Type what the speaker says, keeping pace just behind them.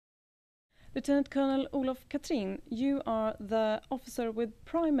Lieutenant Colonel Olof Katrin, you are the officer with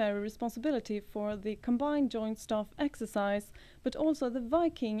primary responsibility for the Combined Joint Staff exercise, but also the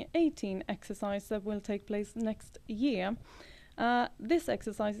Viking 18 exercise that will take place next year. This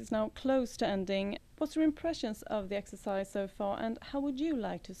exercise is now close to ending. What's your impressions of the exercise so far, and how would you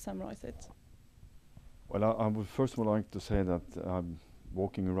like to summarize it? Well, I would first of all like to say that I'm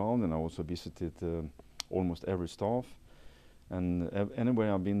walking around and I also visited almost every staff. And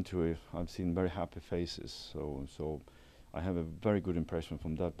anywhere I've been to, I've seen very happy faces. So I have a very good impression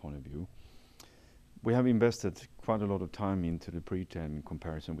from that point of view. We have invested quite a lot of time into the pre-term in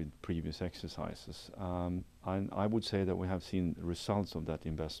comparison with previous exercises. And I would say that we have seen results of that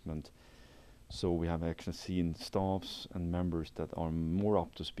investment. So we have actually seen staffs and members that are more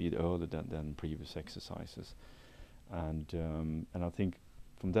up to speed earlier than previous exercises. And I think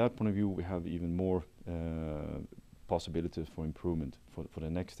from that point of view, we have even more possibilities for improvement for the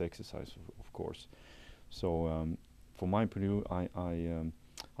next exercise, of course. So from my point of view,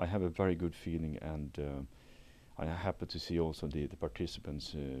 I have a very good feeling, and I'm happy to see also the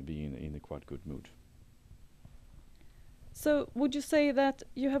participants being in a quite good mood. So would you say that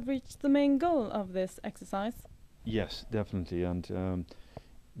you have reached the main goal of this exercise? Yes, definitely. And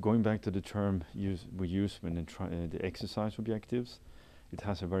going back to the term we use when the exercise objectives, it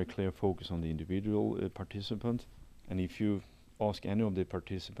has a very clear focus on the individual participant. And if you ask any of the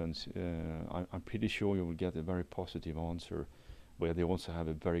participants, I'm pretty sure you will get a very positive answer, where they also have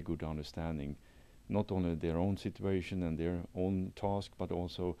a very good understanding, not only their own situation and their own task, but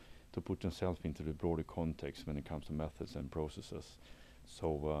also to put themselves into the broader context when it comes to methods and processes.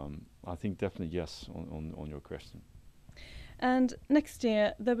 So I think definitely yes on your question. And next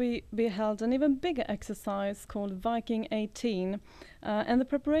year there will be held an even bigger exercise called Viking 18, and the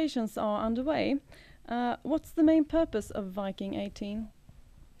preparations are underway. What's the main purpose of Viking 18?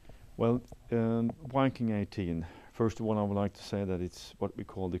 Well, Viking 18, first of all, I would like to say that it's what we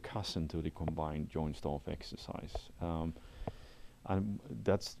call the cousin to the Combined Joint Staff exercise. And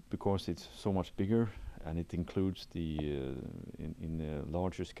that's because it's so much bigger, and it includes in a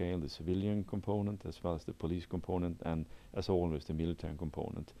larger scale the civilian component as well as the police component, and as always the military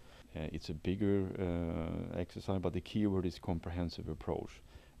component. It's a bigger exercise, but the key word is comprehensive approach.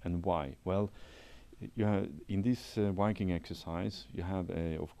 And why? Well, in this Viking exercise, you have,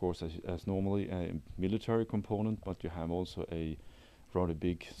 of course, as normally, a military component, but you have also a rather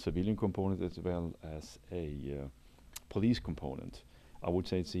big civilian component as well as a police component. I would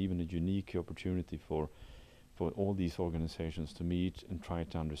say it's even a unique opportunity for all these organizations to meet and try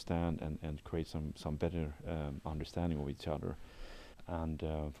to understand and create some better understanding of each other. And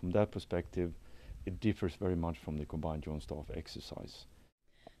from that perspective, it differs very much from the Combined Joint Staff exercise.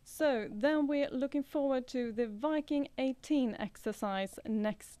 So then we're looking forward to the Viking 18 exercise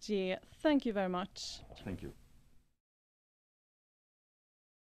next year. Thank you very much. Thank you.